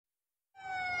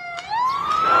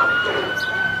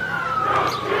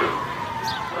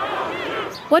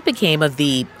What became of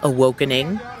the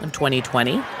awakening of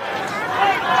 2020?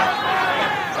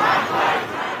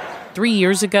 3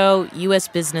 years ago, U.S.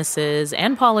 businesses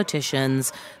and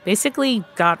politicians basically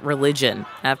got religion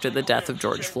after the death of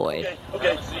George Floyd.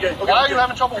 Okay. Why are you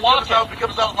having trouble walking?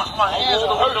 Because my hands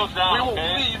are hurting. We will,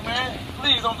 please, man.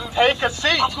 Please don't do this. Take a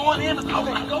seat. I'm going in.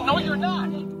 No, you're not.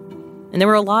 And there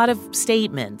were a lot of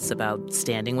statements about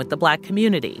standing with the black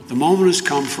community. The moment has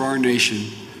come for our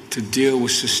nation to deal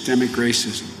with systemic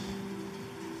racism,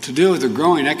 to deal with the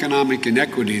growing economic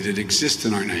inequity that exists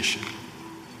in our nation,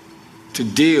 to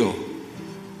deal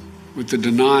with the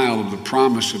denial of the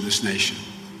promise of this nation,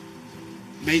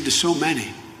 made to so many.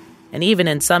 And even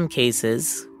in some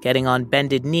cases, getting on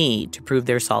bended knee to prove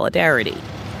their solidarity.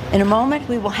 In a moment,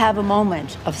 we will have a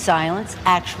moment of silence,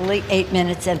 actually 8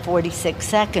 minutes and 46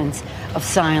 seconds of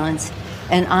silence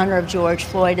in honor of George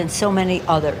Floyd and so many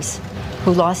others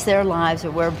who lost their lives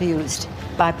or were abused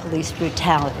by police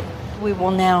brutality. We will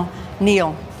now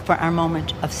kneel for our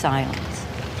moment of silence.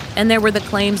 And there were the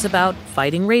claims about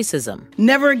fighting racism.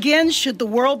 Never again should the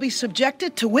world be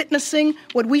subjected to witnessing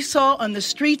what we saw on the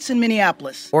streets in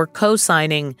Minneapolis. Or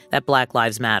co-signing that Black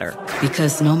Lives Matter.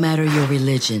 Because no matter your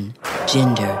religion,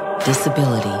 gender,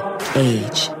 disability,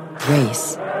 age,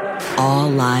 race, all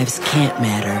lives can't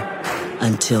matter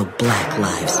until Black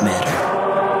Lives Matter.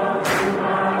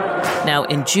 Now,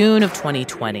 in June of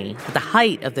 2020, at the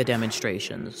height of the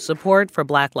demonstrations, support for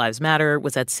Black Lives Matter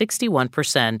was at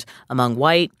 61% among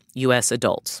white U.S.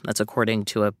 adults. That's according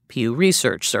to a Pew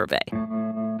Research survey.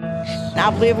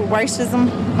 I've lived with racism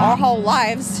our whole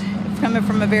lives, coming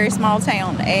from a very small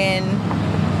town, and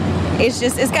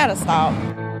it's got to stop.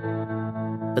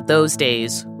 But those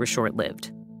days were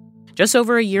short-lived. Just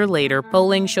over a year later,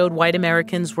 polling showed white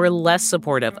Americans were less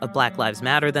supportive of Black Lives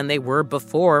Matter than they were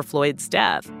before Floyd's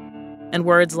death. And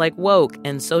words like woke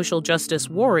and social justice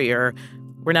warrior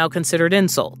were now considered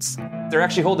insults. They're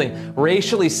actually holding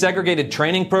racially segregated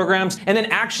training programs and then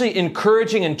actually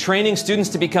encouraging and training students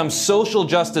to become social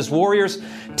justice warriors,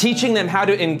 teaching them how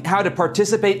to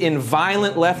participate in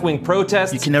violent left-wing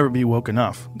protests. You can never be woke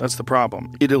enough. That's the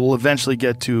problem. It will eventually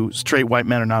get to straight white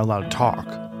men are not allowed to talk.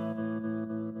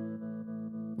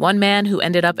 One man who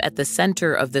ended up at the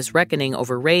center of this reckoning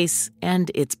over race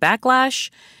and its backlash,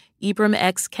 Ibram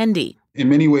X. Kendi. In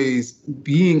many ways,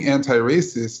 being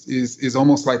anti-racist is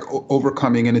almost like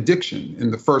overcoming an addiction.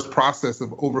 And the first process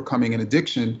of overcoming an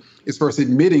addiction is first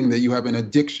admitting that you have an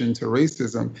addiction to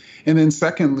racism. And then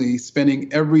secondly, spending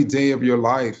every day of your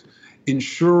life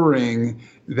ensuring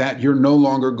that you're no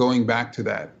longer going back to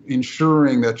that,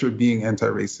 ensuring that you're being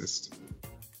anti-racist.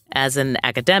 As an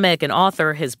academic and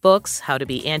author, his books, How to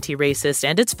Be Anti-Racist,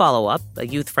 and its follow-up, a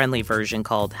youth-friendly version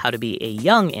called How to Be a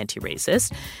Young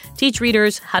Anti-Racist, teach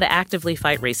readers how to actively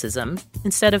fight racism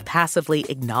instead of passively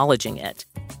acknowledging it.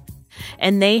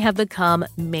 And they have become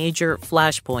major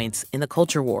flashpoints in the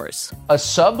culture wars. A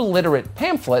subliterate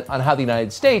pamphlet on how the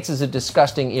United States is a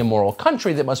disgusting, immoral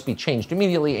country that must be changed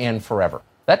immediately and forever.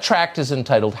 That tract is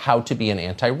entitled How to Be an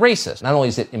Anti-Racist. Not only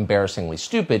is it embarrassingly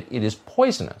stupid, it is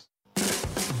poisonous.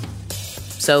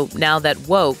 So now that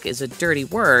woke is a dirty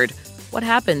word, what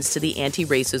happens to the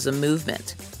anti-racism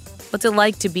movement? What's it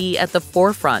like to be at the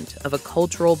forefront of a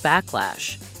cultural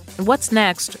backlash? And what's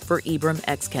next for Ibram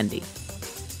X. Kendi?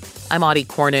 I'm Audie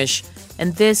Cornish,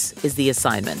 and this is The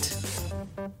Assignment.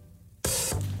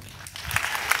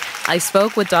 I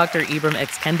spoke with Dr. Ibram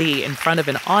X. Kendi in front of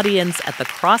an audience at the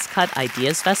Crosscut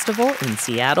Ideas Festival in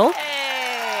Seattle.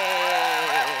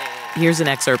 Here's an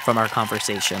excerpt from our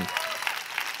conversation.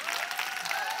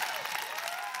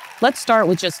 Let's start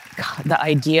with just the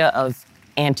idea of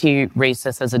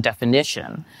anti-racist as a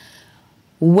definition.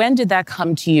 When did that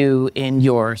come to you in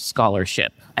your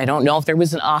scholarship? I don't know if there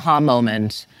was an aha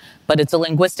moment, but it's a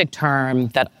linguistic term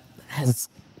that has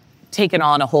taken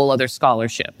on a whole other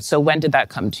scholarship. So when did that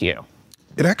come to you?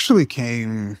 It actually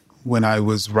came when I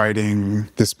was writing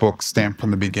this book, Stamped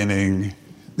from the Beginning,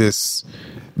 this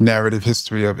narrative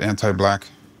history of anti-Black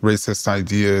racist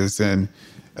ideas. And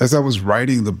as I was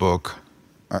writing the book,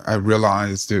 I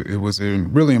realized it was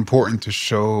really important to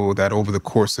show that over the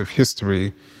course of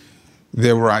history,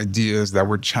 there were ideas that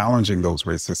were challenging those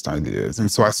racist ideas.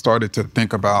 And so I started to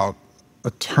think about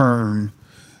a term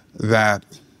that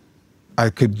I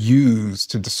could use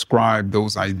to describe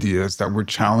those ideas that were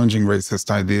challenging racist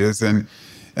ideas. And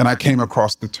I came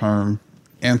across the term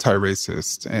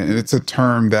anti-racist. And it's a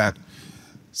term that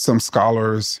some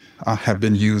scholars have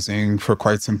been using for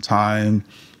quite some time.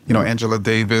 You know, Angela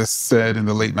Davis said in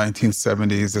the late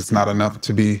 1970s, it's not enough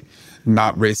to be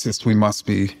not racist, we must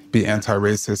be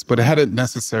anti-racist, but it hadn't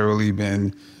necessarily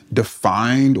been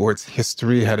defined, or its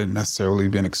history hadn't necessarily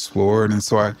been explored. And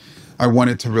so I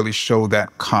wanted to really show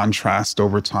that contrast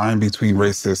over time between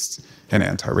racist and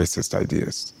anti-racist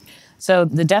ideas. So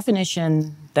the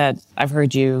definition that I've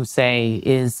heard you say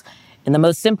is, in the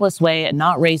most simplest way, a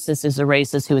not racist is a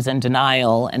racist who is in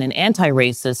denial, and an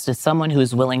anti-racist is someone who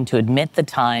is willing to admit the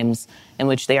times in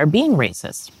which they are being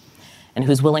racist, and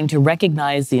who's willing to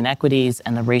recognize the inequities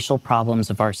and the racial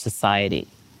problems of our society.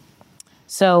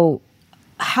 So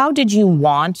how did you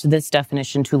want this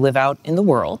definition to live out in the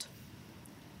world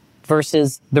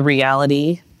versus the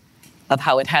reality of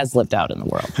how it has lived out in the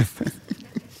world?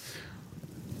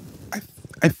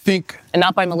 I think... And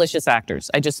not by malicious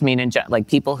actors. I just mean like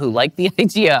people who like the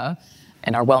idea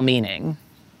and are well-meaning,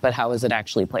 but how has it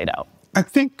actually played out? I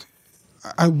think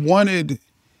I wanted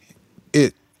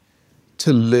it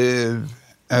to live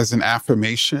as an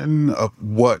affirmation of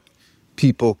what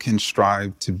people can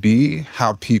strive to be,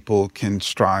 how people can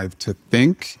strive to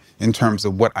think in terms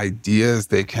of what ideas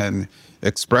they can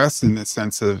express, in the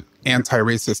sense of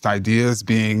anti-racist ideas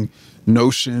being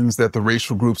notions that the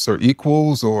racial groups are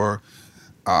equals, or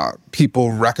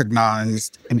people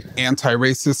recognized an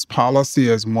anti-racist policy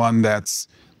as one that's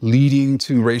leading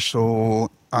to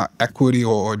racial equity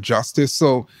or justice.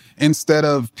 So instead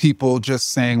of people just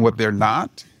saying what they're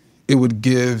not, it would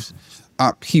give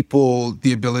people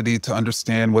the ability to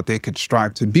understand what they could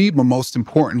strive to be, but most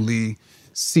importantly,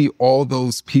 see all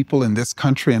those people in this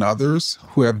country and others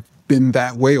who have been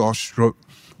that way or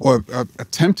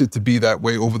attempted to be that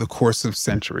way over the course of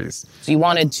centuries. So you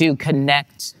wanted to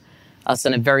connect us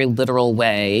in a very literal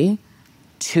way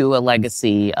to a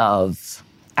legacy of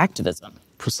activism.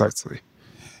 Precisely.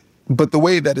 But the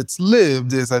way that it's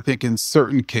lived is, I think in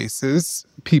certain cases,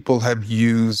 people have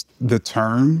used the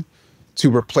term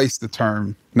to replace the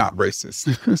term not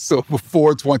racist. So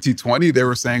before 2020, they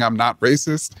were saying, I'm not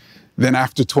racist. Then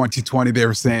after 2020, they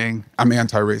were saying, I'm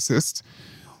anti-racist.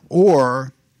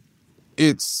 Or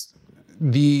it's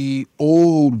the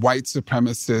old white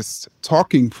supremacist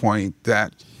talking point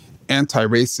that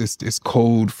anti-racist is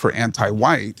code for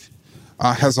anti-white,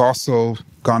 has also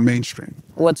gone mainstream.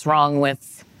 What's wrong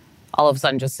with all of a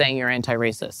sudden just saying you're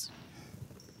anti-racist?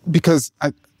 Because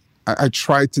I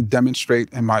tried to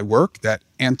demonstrate in my work that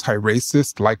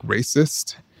anti-racist, like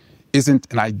racist,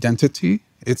 isn't an identity.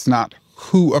 It's not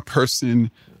who a person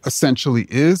essentially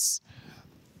is.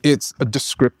 It's a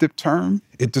descriptive term.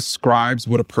 It describes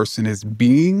what a person is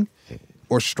being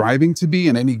or striving to be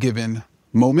in any given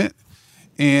moment.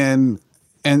 And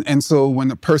so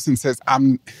when a person says,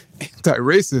 I'm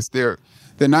anti-racist, they're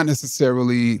not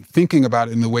necessarily thinking about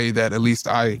it in the way that at least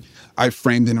I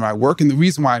framed it in my work. And the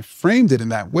reason why I framed it in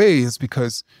that way is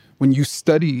because when you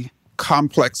study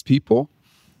complex people,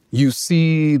 you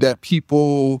see that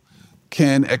people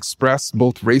can express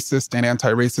both racist and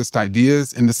anti-racist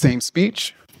ideas in the same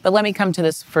speech. But let me come to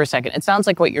this for a second. It sounds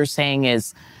like what you're saying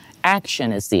is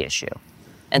action is the issue.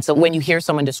 And so when you hear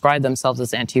someone describe themselves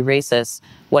as anti-racist,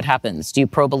 what happens? Do you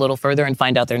probe a little further and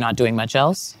find out they're not doing much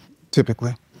else?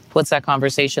 Typically. What's that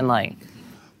conversation like?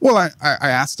 Well, I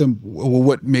asked them, well,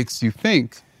 what makes you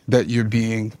think that you're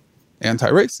being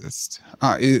anti-racist?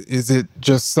 Is it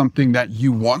just something that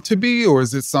you want to be, or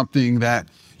is it something that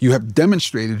you have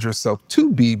demonstrated yourself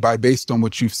to be based on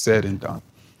what you've said and done?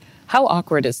 How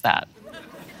awkward is that?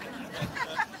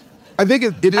 I think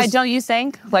it is. Don't you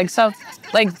think?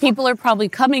 Like people are probably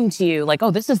coming to you like,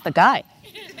 oh, this is the guy.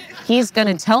 He's going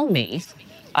to tell me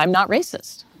I'm not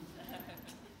racist.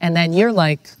 And then you're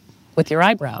like, with your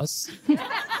eyebrows.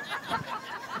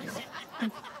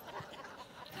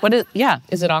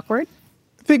 Is it awkward?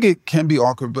 I think it can be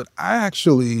awkward, but I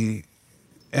actually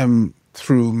am,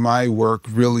 through my work,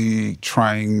 really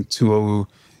trying to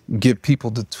give people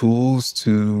the tools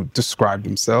to describe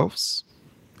themselves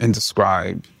and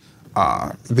describe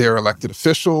their elected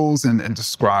officials and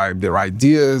describe their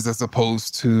ideas, as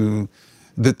opposed to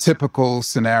the typical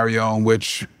scenario in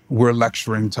which we're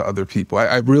lecturing to other people.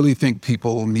 I really think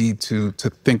people need to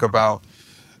think about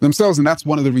themselves, and that's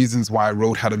one of the reasons why I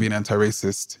wrote How to Be an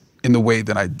Anti-Racist in the way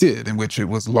that I did, in which it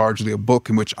was largely a book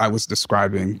in which I was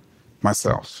describing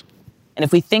myself. And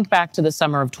if we think back to the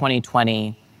summer of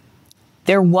 2020,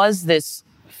 there was this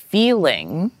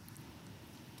feeling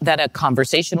that a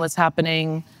conversation was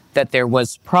happening, that there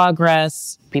was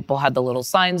progress. People had the little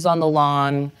signs on the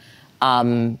lawn.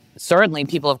 Certainly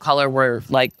people of color were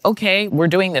like, okay, we're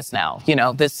doing this now. You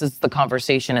know, this is the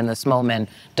conversation in this moment,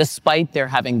 despite there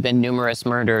having been numerous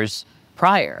murders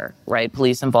prior, right?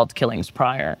 Police-involved killings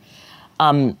prior.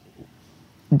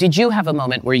 Did you have a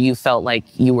moment where you felt like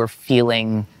you were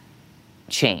feeling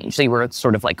change? So you were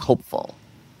sort of like hopeful.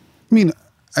 I mean,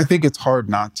 I think it's hard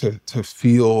not to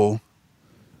feel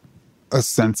a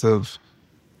sense of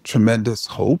tremendous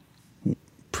hope,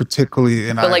 particularly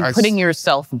in... But putting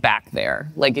yourself back there,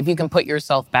 like if you can put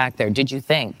yourself back there, did you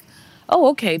think, oh,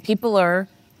 okay, people are,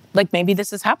 like maybe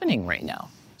this is happening right now?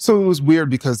 So it was weird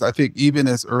because I think even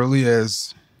as early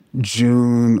as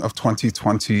June of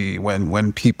 2020,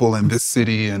 when people in this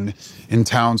city and in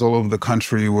towns all over the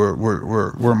country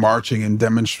were marching and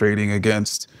demonstrating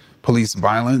against police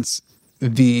violence,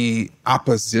 the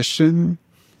opposition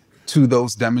to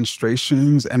those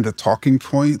demonstrations and the talking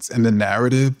points and the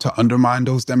narrative to undermine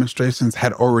those demonstrations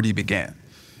had already began.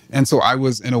 And so I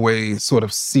was, in a way, sort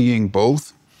of seeing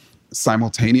both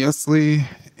simultaneously.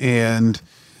 And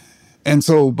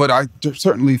so, but I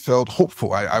certainly felt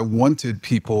hopeful. I wanted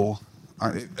people,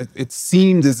 it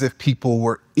seemed as if people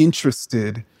were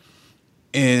interested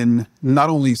in not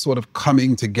only sort of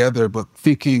coming together, but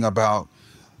thinking about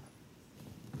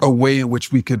a way in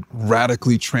which we could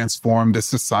radically transform this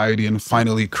society and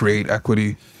finally create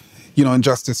equity, and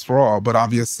justice for all. But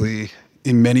obviously,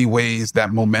 in many ways,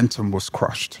 that momentum was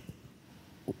crushed.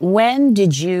 When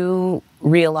did you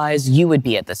realize you would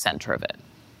be at the center of it?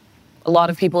 A lot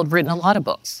of people have written a lot of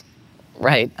books,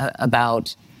 right,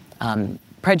 about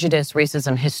prejudice,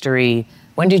 racism, history.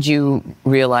 When did you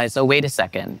realize, oh, wait a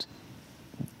second,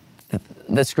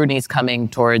 the scrutiny is coming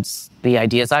towards the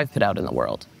ideas I've put out in the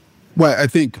world? Well, I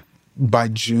think by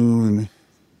June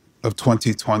of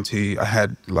 2020, I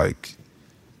had like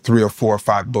 3 or 4 or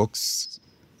 5 books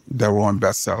that were on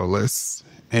bestseller lists.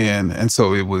 And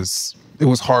so it was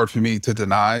hard for me to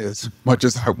deny, as much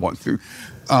as I want to,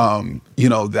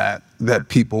 that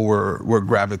people were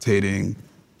gravitating,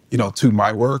 to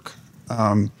my work.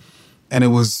 And it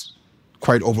was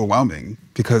quite overwhelming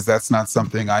because that's not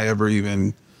something I ever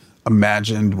even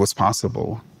imagined was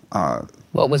possible.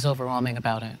 What was overwhelming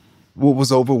about it? What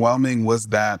was overwhelming was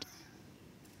that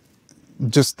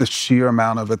just the sheer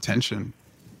amount of attention.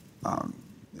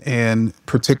 And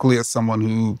particularly as someone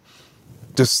who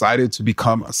decided to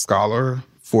become a scholar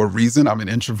for a reason, I'm an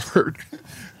introvert.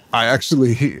 I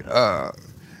actually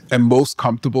am most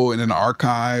comfortable in an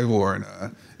archive or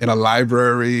in a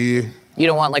library. You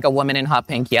don't want like a woman in hot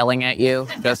pink yelling at you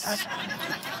just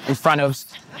in front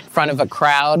of a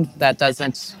crowd that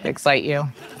doesn't excite you.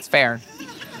 It's fair.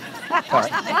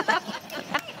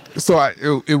 So I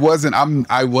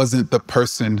wasn't the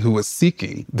person who was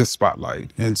seeking the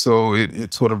spotlight. And so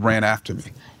it sort of ran after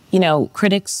me.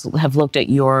 Critics have looked at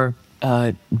your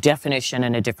definition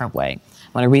in a different way.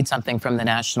 I want to read something from the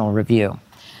National Review,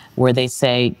 where they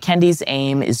say, Kendi's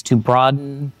aim is to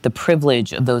broaden the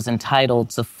privilege of those entitled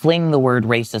to fling the word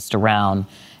racist around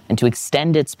and to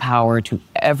extend its power to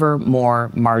ever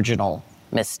more marginal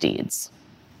misdeeds.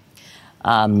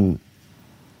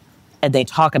 And they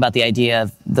talk about the idea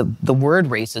of the word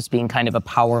racist being kind of a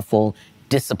powerful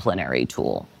disciplinary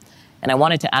tool. And I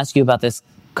wanted to ask you about this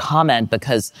comment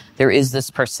because there is this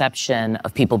perception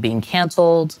of people being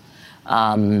canceled,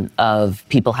 of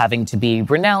people having to be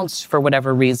renounced for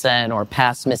whatever reason, or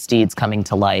past misdeeds coming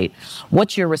to light.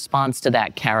 What's your response to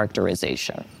that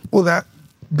characterization? Well,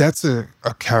 that's a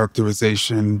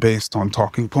characterization based on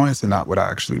talking points and not what I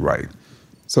actually write.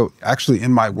 So actually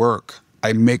in my work,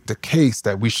 I make the case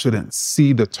that we shouldn't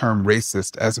see the term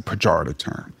racist as a pejorative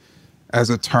term,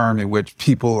 as a term in which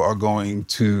people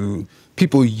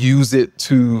use it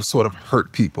to sort of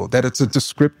hurt people, that it's a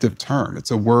descriptive term. It's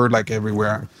a word like every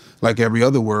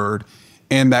other word,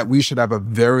 and that we should have a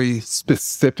very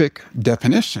specific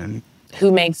definition.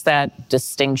 Who makes that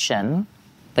distinction?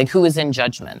 Like, who is in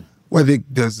judgment? Well, I think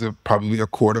there's probably a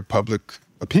court of public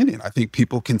opinion. I think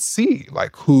people can see,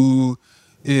 like, who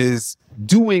is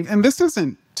doing, and this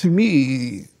isn't, to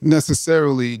me,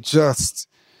 necessarily just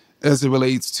as it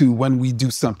relates to when we do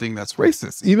something that's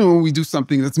racist, even when we do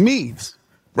something that's mean,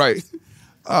 right?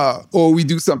 Or we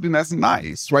do something that's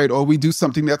nice, right? Or we do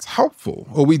something that's helpful,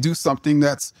 or we do something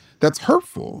that's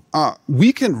hurtful.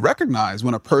 We can recognize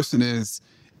when a person is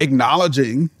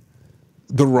acknowledging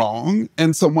the wrong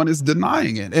and someone is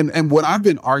denying it. And what I've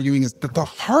been arguing is that the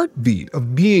heartbeat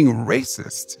of being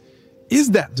racist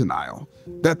is that denial.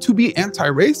 That to be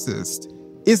anti-racist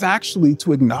is actually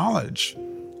to acknowledge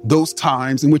those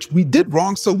times in which we did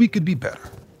wrong so we could be better.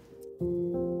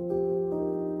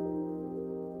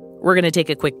 We're going to take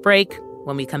a quick break.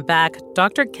 When we come back,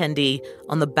 Dr. Kendi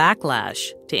on the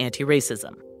backlash to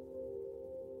anti-racism.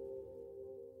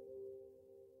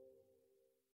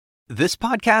 This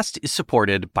podcast is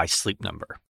supported by Sleep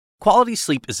Number. Quality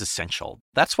sleep is essential.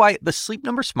 That's why the Sleep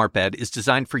Number Smart Bed is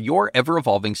designed for your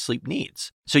ever-evolving sleep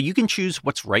needs, so you can choose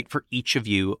what's right for each of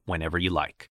you whenever you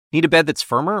like. Need a bed that's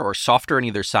firmer or softer on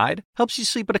either side? Helps you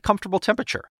sleep at a comfortable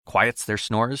temperature. Quiets their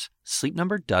snores? Sleep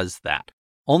Number does that.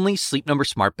 Only Sleep Number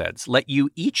smart beds let you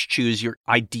each choose your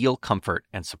ideal comfort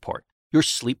and support, your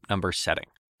Sleep Number setting.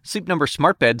 Sleep Number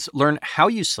smart beds learn how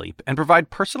you sleep and provide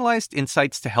personalized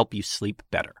insights to help you sleep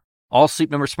better. All Sleep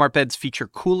Number smart beds feature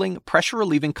cooling,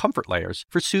 pressure-relieving comfort layers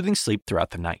for soothing sleep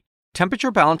throughout the night.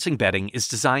 Temperature-balancing bedding is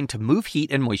designed to move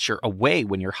heat and moisture away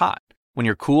when you're hot. When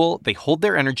you're cool, they hold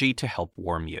their energy to help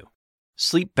warm you.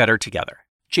 Sleep better together.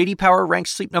 J.D. Power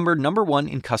ranks Sleep Number #1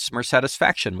 in customer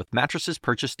satisfaction with mattresses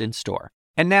purchased in-store.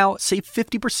 And now, save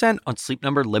 50% on Sleep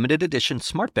Number limited edition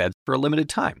smart beds for a limited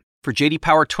time. For J.D.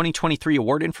 Power 2023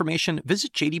 award information,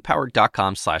 visit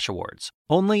jdpower.com/awards.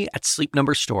 Only at Sleep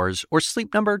Number stores or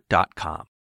sleepnumber.com.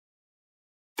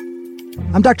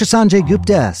 I'm Dr. Sanjay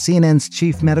Gupta, CNN's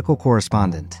chief medical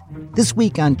correspondent. This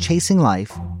week on Chasing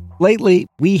Life, lately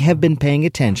we have been paying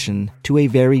attention to a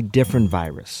very different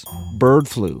virus, bird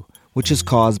flu, which is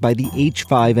caused by the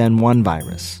H5N1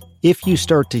 virus. If you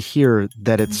start to hear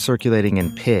that it's circulating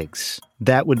in pigs,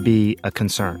 that would be a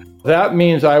concern. That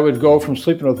means I would go from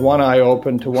sleeping with one eye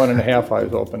open to 1.5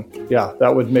 eyes open. Yeah,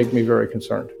 that would make me very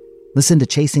concerned. Listen to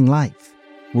Chasing Life,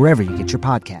 wherever you get your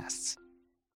podcasts.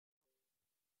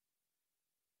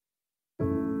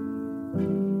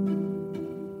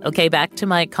 Okay, back to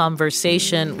my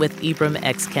conversation with Ibram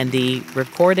X. Kendi,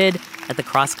 recorded at the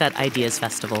Crosscut Ideas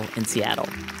Festival in Seattle.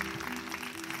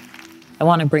 I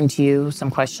want to bring to you some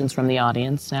questions from the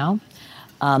audience now.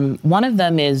 One of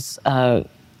them is,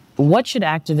 what should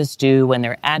activists do when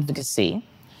their advocacy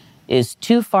is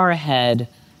too far ahead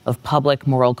of public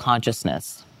moral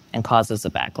consciousness and causes a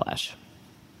backlash?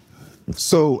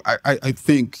 So I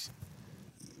think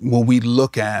when we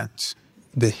look at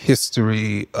the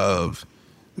history of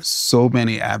so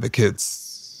many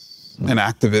advocates and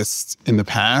activists in the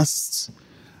past,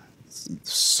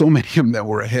 so many of them that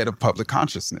were ahead of public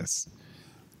consciousness.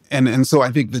 And so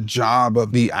I think the job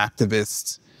of the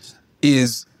activist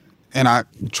is, and I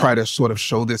try to sort of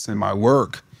show this in my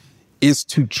work, is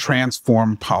to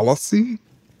transform policy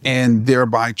and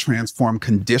thereby transform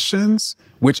conditions,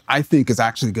 which I think is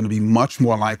actually going to be much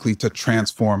more likely to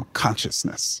transform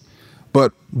consciousness.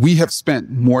 But we have spent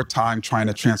more time trying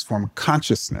to transform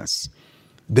consciousness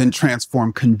than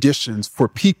transform conditions for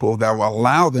people that will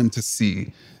allow them to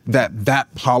see that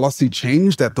policy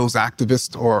change that those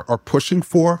activists are pushing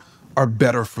for are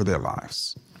better for their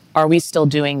lives. Are we still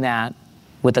doing that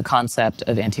with the concept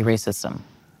of anti-racism?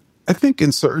 I think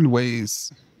in certain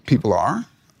ways people are,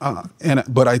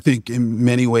 but I think in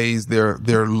many ways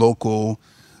they're local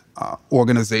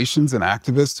organizations and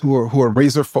activists who are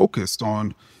razor focused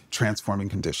on transforming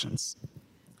conditions.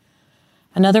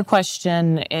 Another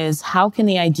question is, how can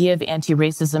the idea of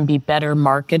anti-racism be better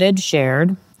marketed,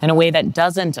 shared, in a way that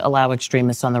doesn't allow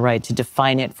extremists on the right to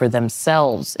define it for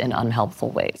themselves in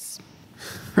unhelpful ways?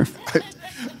 I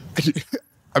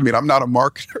mean, I'm not a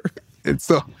marketer. And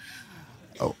so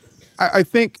I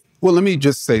think, well, let me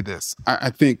just say this. I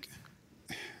think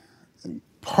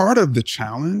part of the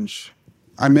challenge,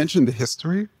 I mentioned the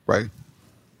history, right?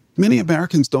 Many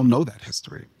Americans don't know that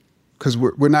history because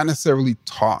we're not necessarily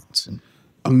taught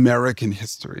American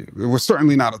history. We're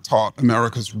certainly not taught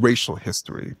America's racial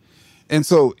history. And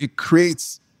so it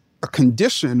creates a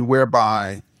condition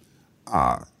whereby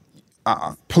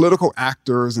political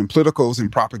actors and politicos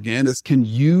and propagandists can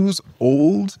use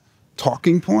old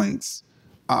talking points,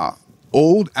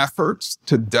 old efforts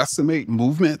to decimate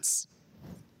movements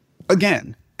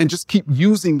again, and just keep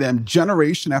using them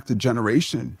generation after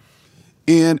generation.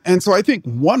 And so I think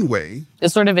one way...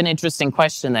 It's sort of an interesting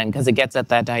question then, because it gets at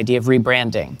that idea of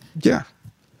rebranding. Yeah.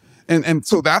 And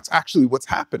so that's actually what's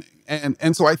happening.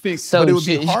 And so I think but it would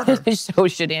be harder. So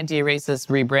should anti-racists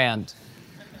rebrand?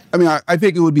 I mean, I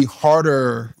think it would be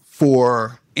harder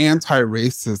for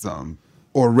anti-racism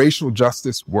or racial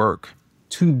justice work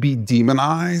to be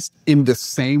demonized in the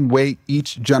same way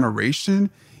each generation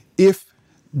if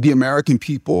the American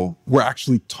people were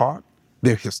actually taught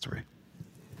their history.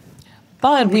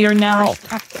 But we are now...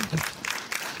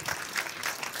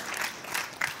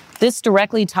 This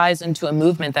directly ties into a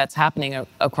movement that's happening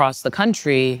across the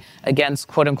country against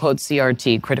quote-unquote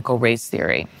CRT, critical race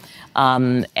theory.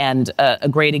 And a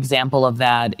great example of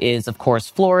that is, of course,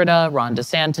 Florida, Ron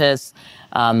DeSantis,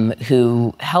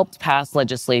 who helped pass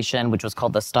legislation which was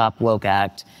called the Stop Woke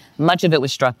Act. Much of it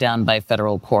was struck down by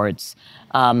federal courts.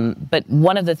 But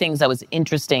one of the things that was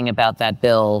interesting about that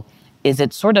bill is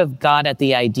it sort of got at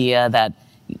the idea that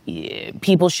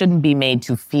people shouldn't be made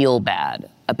to feel bad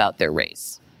about their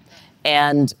race.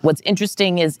 And what's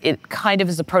interesting is it kind of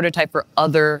is a prototype for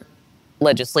other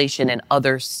legislation in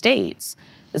other states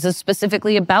This is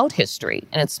specifically about history,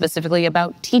 and it's specifically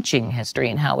about teaching history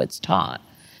and how it's taught.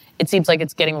 It seems like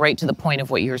it's getting right to the point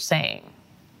of what you're saying.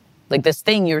 Like this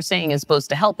thing you're saying is supposed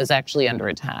to help is actually under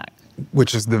attack.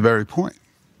 Which is the very point,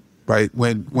 right?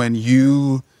 When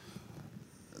you,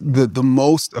 the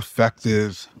most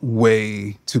effective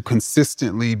way to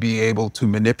consistently be able to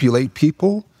manipulate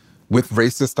people with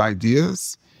racist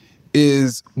ideas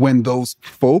is when those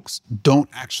folks don't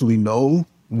actually know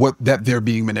that they're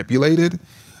being manipulated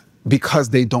because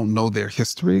they don't know their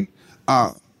history.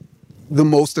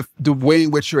 The way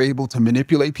in which you're able to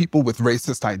manipulate people with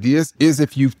racist ideas is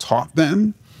if you've taught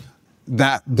them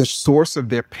that the source of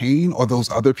their pain are those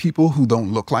other people who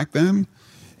don't look like them.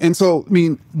 And so, I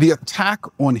mean, the attack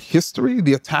on history,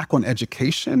 the attack on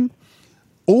education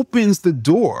opens the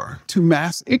door to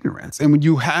mass ignorance. And when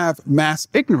you have mass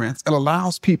ignorance, it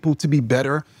allows people to be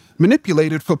better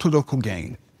manipulated for political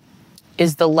gain.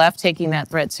 Is the left taking that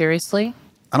threat seriously?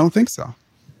 I don't think so.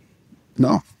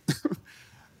 No.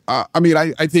 I mean,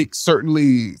 I think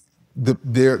certainly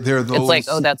there are those... It's like,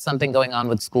 oh, that's something going on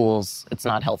with schools. It's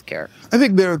not healthcare. I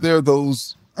think there are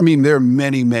those... I mean, there are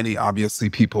many, many, obviously,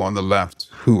 people on the left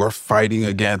who are fighting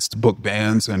against book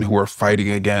bans and who are fighting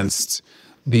against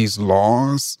these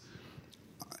laws.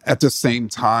 At the same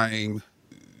time,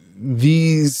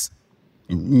 these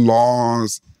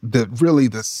laws,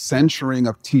 the censoring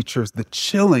of teachers, the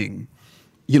chilling,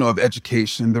 of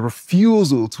education, the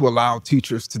refusal to allow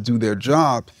teachers to do their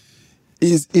job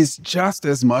is just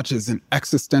as much as an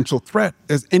existential threat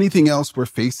as anything else we're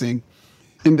facing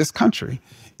in this country.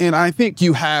 And I think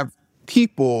you have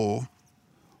people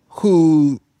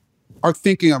who are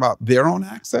thinking about their own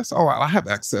access. Oh, I have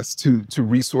access to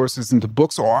resources and to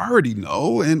books, or I already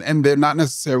know. And they're not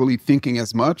necessarily thinking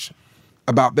as much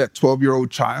about that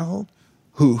 12-year-old child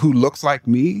who looks like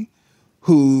me,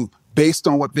 who, based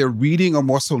on what they're reading or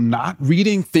more so not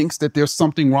reading, thinks that there's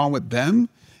something wrong with them.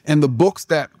 And the books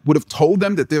that would have told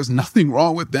them that there's nothing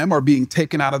wrong with them are being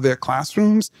taken out of their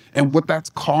classrooms, and what that's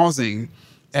causing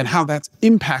and how that's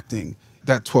impacting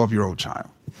that 12-year-old child.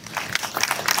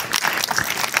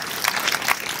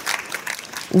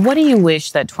 What do you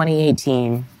wish that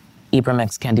 2018 Ibram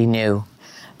X. Kendi knew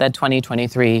that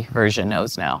 2023 version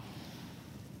knows now?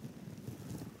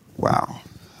 Wow.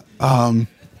 I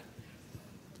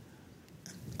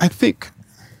think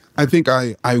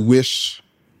I wish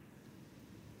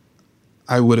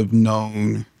I would have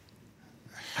known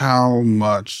how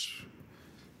much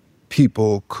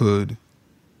people could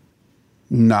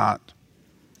not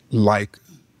like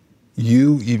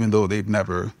you, even though they've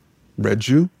never read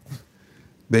you.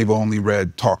 They've only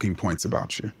read talking points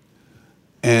about you.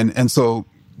 And so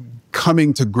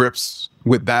coming to grips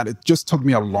with that, it just took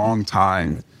me a long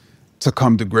time to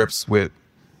come to grips with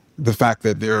the fact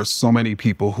that there are so many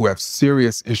people who have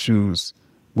serious issues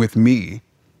with me,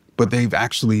 but they've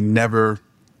actually never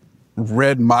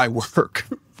read my work,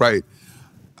 right?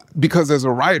 Because as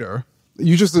a writer,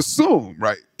 you just assume,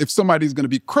 right? If somebody's going to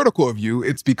be critical of you,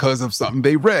 it's because of something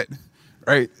they read,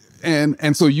 right?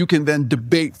 And so you can then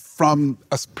debate from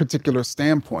a particular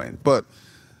standpoint. But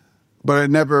I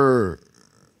never,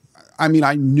 I mean,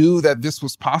 I knew that this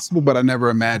was possible, but I never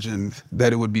imagined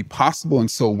that it would be possible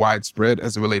and so widespread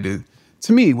as it related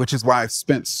to me, which is why I've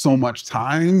spent so much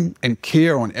time and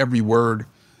care on every word,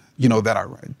 that I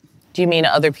write. Do you mean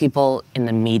other people in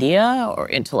the media or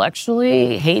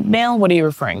intellectually? Hate mail? What are you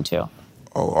referring to?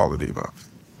 Oh, all of the above.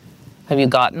 Have you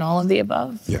gotten all of the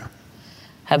above? Yeah.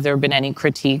 Have there been any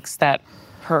critiques that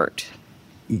hurt?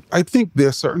 I think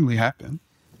there certainly have been.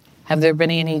 Have there been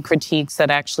any critiques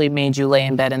that actually made you lay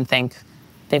in bed and think,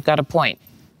 they've got a point?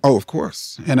 Oh, of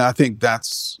course. And I think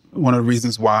that's one of the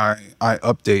reasons why I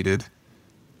updated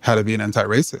How to Be an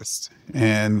Anti-Racist.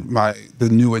 And the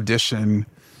new edition,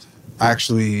 I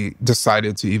actually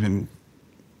decided to even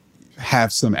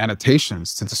have some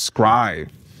annotations to describe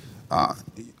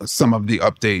some of the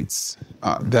updates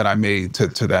that I made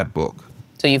to that book.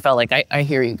 So you felt like, I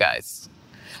hear you guys.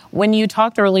 When you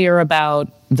talked earlier about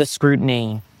the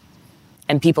scrutiny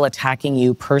and people attacking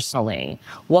you personally,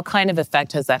 what kind of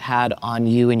effect has that had on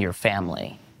you and your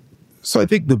family? So I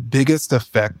think the biggest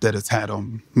effect that it's had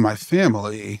on my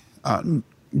family,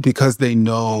 because they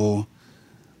know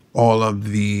all of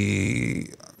the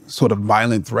sort of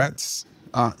violent threats,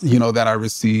 that I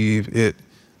receive, it,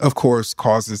 of course,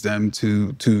 causes them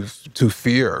to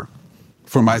fear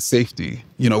for my safety,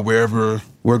 wherever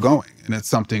we're going. And it's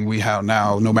something we have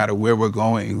now, no matter where we're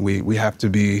going, we have to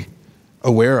be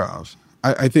aware of.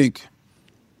 I think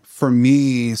for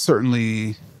me,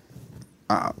 certainly,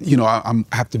 I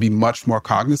have to be much more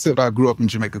cognizant. I grew up in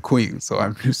Jamaica, Queens, so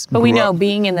I'm just. But we know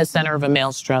being in the center of a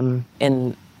maelstrom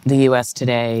in the U.S.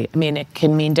 today? I mean, it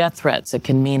can mean death threats. It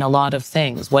can mean a lot of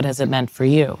things. What has it meant for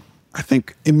you? I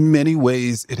think in many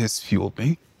ways it has fueled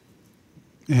me.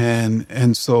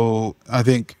 And so I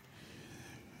think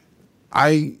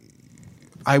I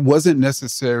wasn't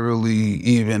necessarily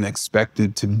even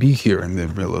expected to be here in the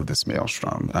middle of this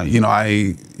maelstrom. 5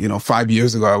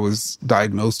 years ago, I was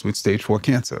diagnosed with stage 4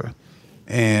 cancer.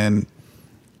 And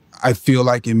I feel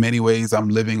like in many ways I'm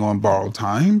living on borrowed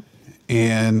time.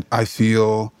 And I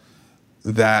feel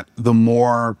that the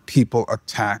more people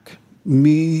attack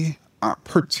me,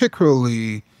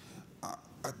 particularly,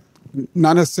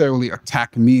 not necessarily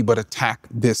attack me, but attack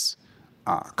this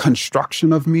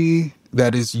construction of me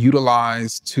that is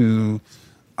utilized to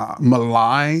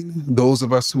malign those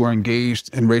of us who are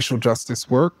engaged in racial justice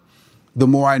work, the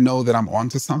more I know that I'm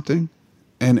onto something,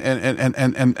 and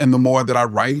the more that I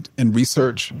write and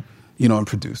research, and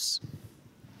produce.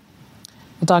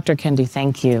 Well, Dr. Kendi,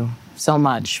 thank you so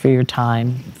much for your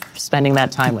time, for spending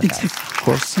that time with us. Of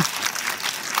course.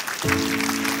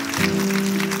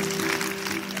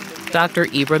 Dr.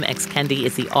 Ibram X. Kendi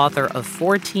is the author of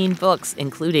 14 books,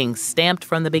 including Stamped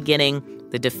from the Beginning,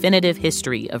 The Definitive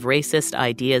History of Racist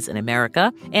Ideas in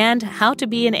America, and How to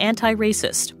Be an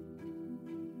Anti-Racist.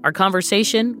 Our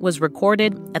conversation was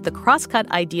recorded at the Crosscut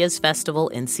Ideas Festival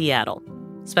in Seattle.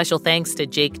 Special thanks to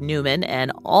Jake Newman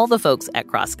and all the folks at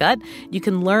Crosscut. You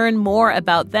can learn more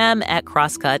about them at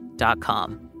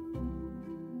crosscut.com.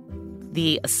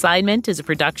 The Assignment is a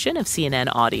production of CNN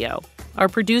Audio. Our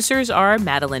producers are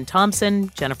Madeline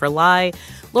Thompson, Jennifer Lai,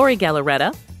 Lori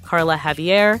Galarreta, Carla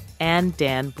Javier, and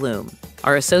Dan Bloom.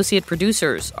 Our associate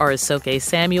producers are Asoke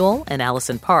Samuel and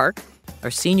Allison Park. Our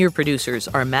senior producers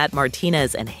are Matt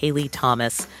Martinez and Haley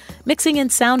Thomas. Mixing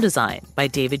and sound design by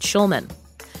David Schulman.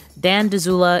 Dan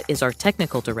DeZula is our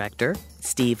technical director.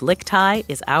 Steve Lichtai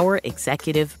is our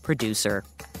executive producer.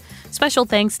 Special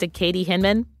thanks to Katie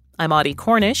Hinman. I'm Audie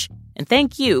Cornish, and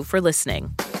thank you for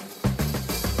listening.